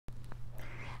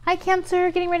Hi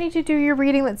Cancer, getting ready to do your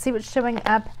reading. Let's see what's showing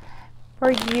up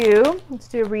for you. Let's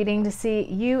do a reading to see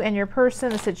you and your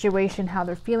person, the situation, how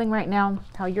they're feeling right now,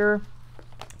 how you're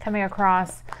coming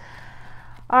across.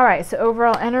 All right, so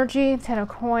overall energy, 10 of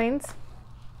coins,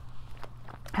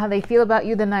 how they feel about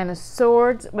you, the 9 of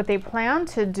swords, what they plan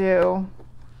to do.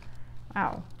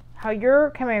 Wow, how you're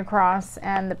coming across,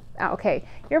 and okay,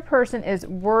 your person is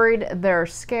worried, they're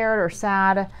scared or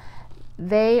sad.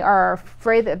 They are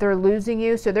afraid that they're losing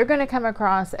you, so they're going to come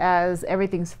across as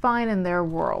everything's fine in their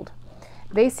world.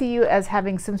 They see you as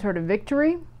having some sort of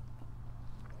victory,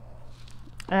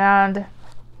 and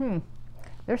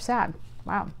they're sad.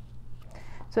 Wow.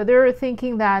 So they're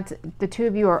thinking that the two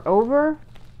of you are over.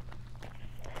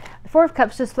 The 4 of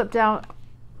Cups just flipped out.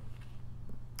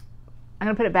 I'm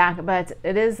going to put it back, but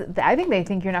it is, I think they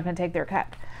think you're not going to take their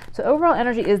cut. So overall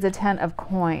energy is the 10 of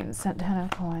coins. 10 of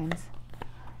coins.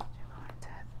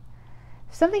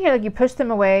 Something here, like you push them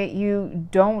away, you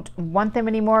don't want them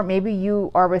anymore. Maybe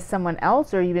you are with someone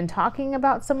else, or you've been talking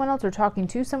about someone else or talking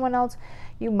to someone else.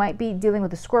 You might be dealing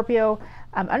with a Scorpio.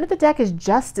 Under the deck is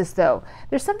Justice, though.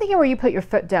 There's something here where you put your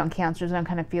foot down, Cancer, is what I'm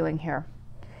kind of feeling here.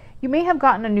 You may have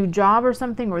gotten a new job or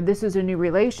something, or this is a new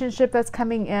relationship that's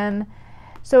coming in.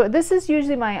 So this is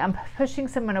usually my I'm pushing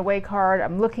someone away card.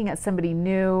 I'm looking at somebody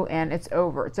new, and it's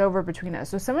over. It's over between us.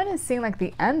 So someone is seeing like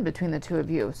the end between the two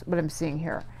of you, is what I'm seeing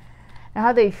here. Now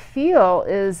how they feel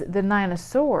is the 9 of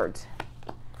swords,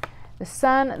 the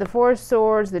Sun, the 4 of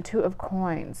swords, the 2 of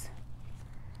coins.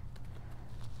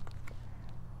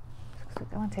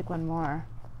 I want to take one more.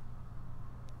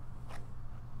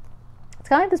 It's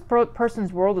kind of like this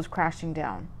person's world is crashing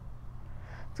down.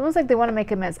 It's almost like they want to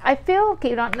make amends. I feel,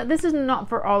 okay, this is not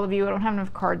for all of you. I don't have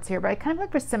enough cards here, but I kind of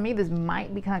like for some of you, this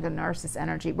might be kind of like a narcissist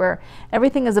energy where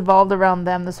everything has evolved around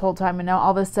them this whole time, and now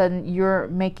all of a sudden you're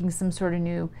making some sort of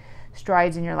new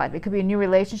strides in your life. It could be a new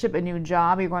relationship, a new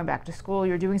job, you're going back to school,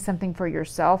 you're doing something for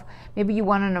yourself. Maybe you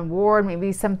won an award,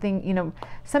 maybe something, you know,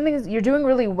 something you're doing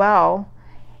really well.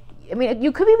 I mean,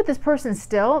 you could be with this person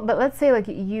still, but let's say like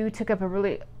you took up a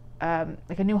really,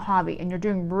 like a new hobby and you're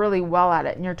doing really well at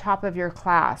it and you're top of your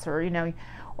class, or, you know,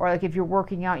 or like if you're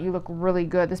working out, you look really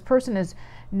good. This person is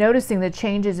noticing the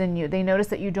changes in you. They notice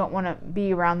that you don't want to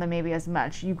be around them maybe as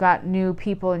much. You've got new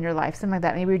people in your life, something like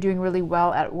that. Maybe you're doing really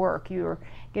well at work. You're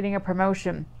getting a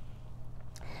promotion.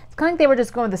 It's kind of like they were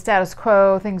just going with the status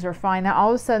quo. Things are fine. Now all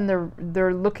of a sudden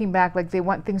they're looking back like they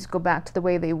want things to go back to the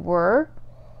way they were.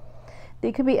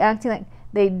 They could be acting like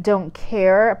they don't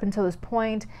care up until this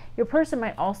point. Your person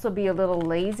might also be a little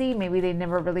lazy. Maybe they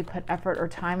never really put effort or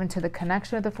time into the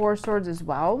connection with the 4 of swords as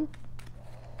well.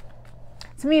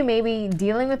 Some of you may be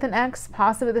dealing with an ex,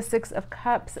 possibly the 6 of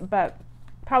cups, but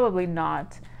probably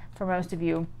not for most of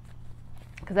you,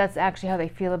 because that's actually how they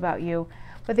feel about you.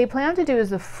 What they plan to do is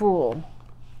the Fool.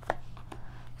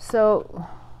 So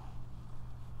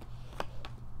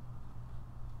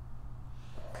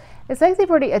it's like they've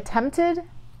already attempted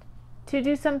to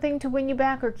do something to win you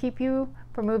back or keep you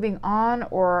from moving on,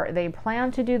 or they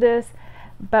plan to do this,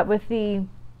 but with the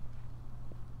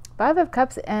 5 of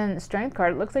Cups and Strength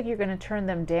card, it looks like you're going to turn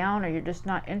them down, or you're just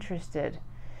not interested.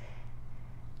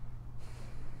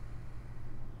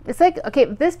 It's like, okay,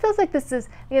 this feels like this is,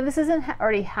 again, this isn't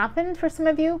already happened for some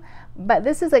of you, but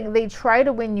this is like they try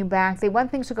to win you back. They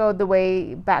want things to go the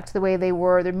way, back to the way they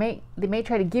were. They may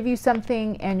try to give you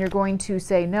something and you're going to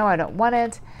say, no, I don't want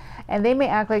it. And they may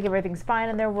act like everything's fine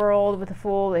in their world with the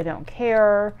Fool. They don't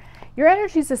care. Your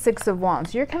energy is the 6 of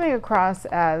Wands. You're coming across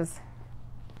as,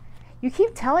 you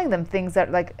keep telling them things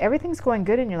that like everything's going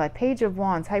good in your life. Page of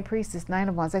Wands, High Priestess, 9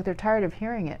 of Wands, like they're tired of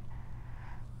hearing it.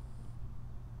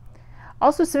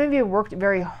 Also, some of you have worked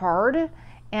very hard,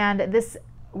 and this,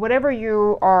 whatever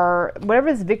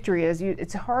this victory is,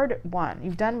 it's a hard one.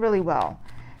 You've done really well.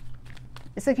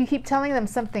 It's like you keep telling them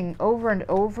something over and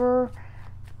over.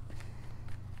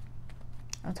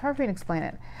 It's hard for me to explain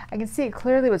it. I can see it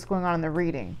clearly what's going on in the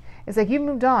reading. It's like you've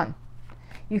moved on.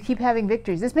 You keep having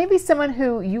victories. This may be someone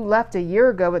who you left a year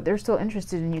ago, but they're still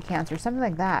interested in you, Cancer, something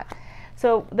like that.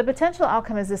 So the potential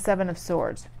outcome is the 7 of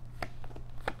Swords.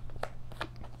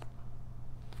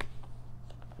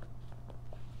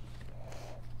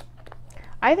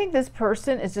 I think this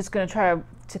person is just going to try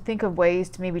to think of ways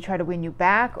to maybe try to win you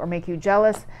back or make you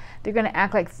jealous. They're going to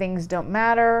act like things don't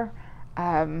matter.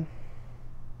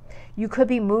 You could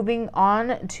be moving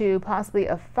on to possibly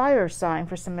a fire sign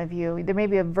for some of you. There may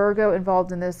be a Virgo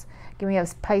involved in this. Again, we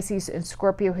have Pisces and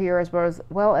Scorpio here as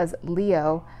well as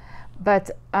Leo.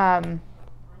 But I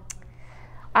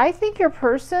think your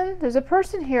person, there's a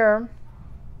person here.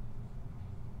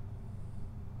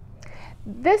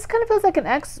 This kind of feels like an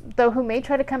ex, though, who may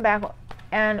try to come back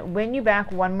and win you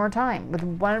back one more time with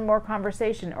one more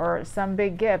conversation or some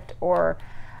big gift, or,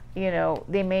 you know,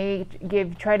 they may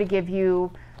try to give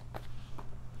you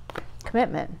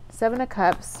commitment. 7 of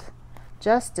Cups,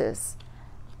 Justice.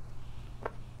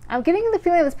 I'm getting the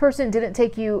feeling this person didn't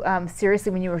take you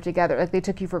seriously when you were together, like they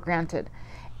took you for granted.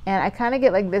 And I kind of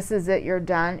get like, this is it, you're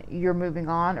done, you're moving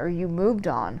on, or you moved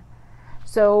on.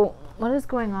 So what is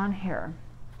going on here?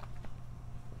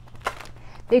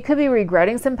 They could be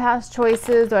regretting some past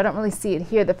choices, though I don't really see it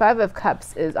here. The 5 of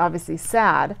Cups is obviously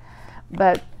sad,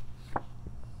 but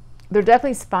they're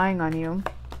definitely spying on you.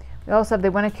 They also have, they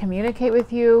want to communicate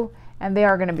with you, and they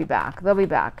are going to be back. They'll be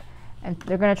back, and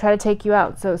they're going to try to take you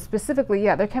out. So specifically,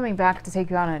 yeah, they're coming back to take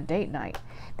you out on a date night.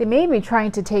 They may be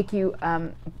trying to take you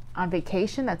on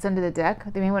vacation. That's under the deck.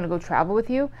 They may want to go travel with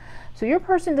you. So your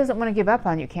person doesn't want to give up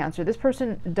on you, Cancer. This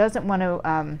person doesn't want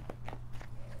to...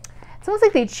 it's almost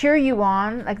like they cheer you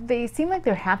on. Like they seem like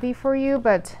they're happy for you,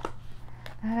 but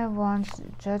I don't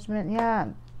want Judgment. Yeah.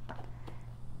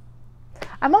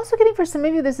 I'm also getting, for some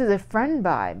of you, this is a friend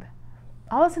vibe.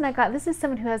 All of a sudden I got, this is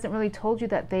someone who hasn't really told you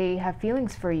that they have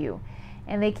feelings for you.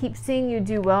 And they keep seeing you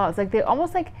do well. It's like they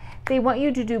almost like they want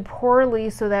you to do poorly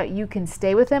so that you can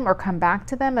stay with them or come back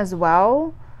to them as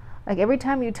well. Like every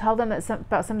time you tell them that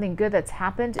about something good that's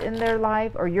happened in their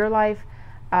life or your life,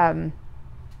 it's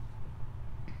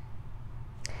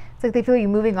like they feel you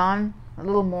moving on a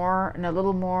little more and a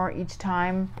little more each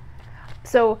time.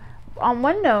 So on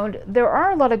one note, there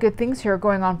are a lot of good things here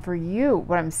going on for you,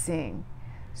 what I'm seeing.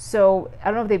 So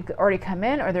I don't know if they've already come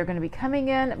in or they're going to be coming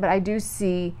in, but I do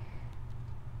see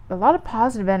a lot of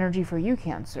positive energy for you,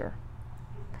 Cancer.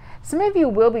 Some of you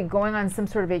will be going on some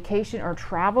sort of vacation or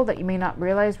travel that you may not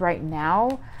realize right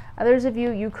now. Others of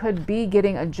you, you could be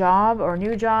getting a job or a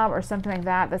new job or something like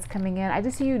that that's coming in. I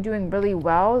just see you doing really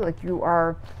well, like you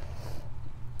are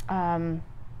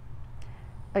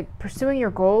like pursuing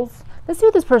your goals. Let's see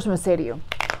what this person would say to you.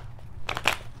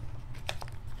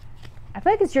 I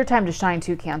feel like it's your time to shine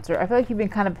too, Cancer. I feel like you've been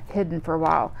kind of hidden for a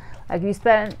while. Like you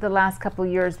spent the last couple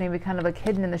of years maybe kind of like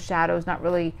hidden in the shadows, not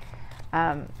really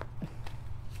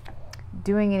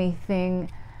doing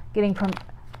anything, getting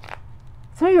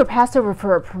some of you were passed over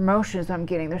for a promotion is what I'm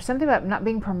getting. There's something about not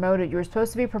being promoted. You were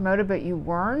supposed to be promoted, but you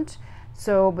weren't.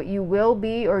 So, but you will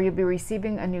be, or you'll be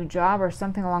receiving a new job or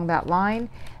something along that line.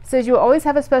 It says you will always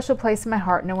have a special place in my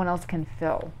heart no one else can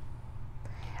fill.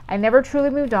 I never truly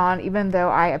moved on, even though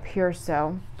I appear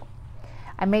so.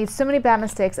 I made so many bad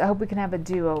mistakes. I hope we can have a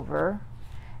do-over.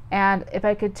 And if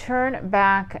I could turn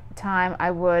back time,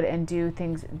 I would, and do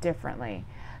things differently.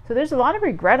 So there's a lot of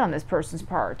regret on this person's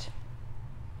part.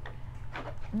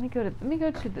 Let me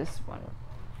go to this one.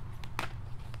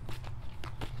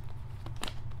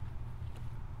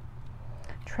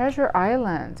 Treasure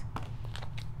Island.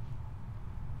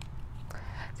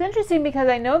 It's interesting because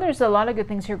I know there's a lot of good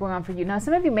things here going on for you. Now,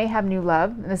 some of you may have new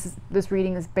love, and this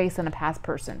reading is based on a past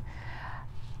person.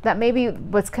 That may be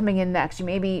what's coming in next. You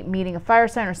may be meeting a fire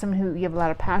sign or someone who you have a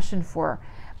lot of passion for.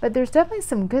 But there's definitely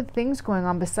some good things going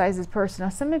on besides this person. Now,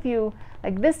 some of you,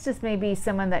 like this just may be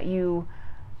someone that you...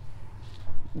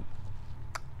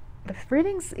 The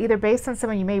reading's either based on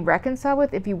someone you may reconcile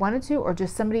with if you wanted to, or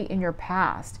just somebody in your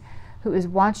past who is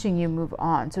watching you move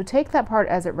on. So take that part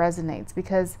as it resonates,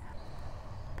 because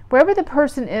wherever the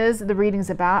person is the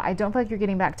reading's about, I don't feel like you're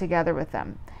getting back together with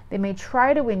them. They may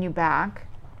try to win you back.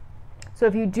 So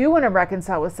if you do want to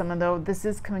reconcile with someone, though, this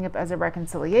is coming up as a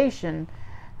reconciliation.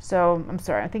 So I'm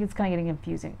sorry, I think it's kind of getting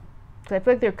confusing. So I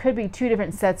feel like there could be 2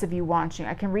 different sets of you watching.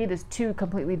 I can read this 2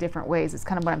 completely different ways. It's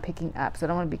kind of what I'm picking up, so I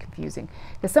don't want to be confusing.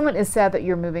 Because someone is sad that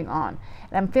you're moving on.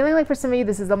 And I'm feeling like for some of you,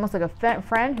 this is almost like a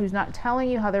friend who's not telling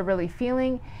you how they're really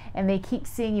feeling, and they keep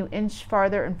seeing you inch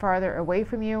farther and farther away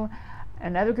from you.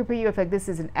 Another group of you, I feel like this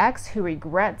is an ex who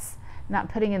regrets not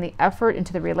putting in the effort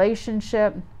into the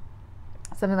relationship,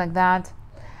 something like that.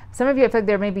 Some of you, I feel like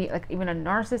there may be like even a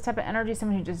narcissist type of energy,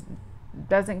 someone who just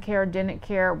doesn't care, didn't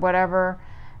care, whatever.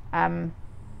 And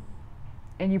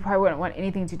you probably wouldn't want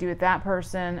anything to do with that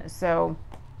person. So,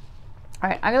 all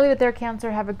right, I'm going to leave it there, Cancer.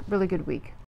 Have a really good week.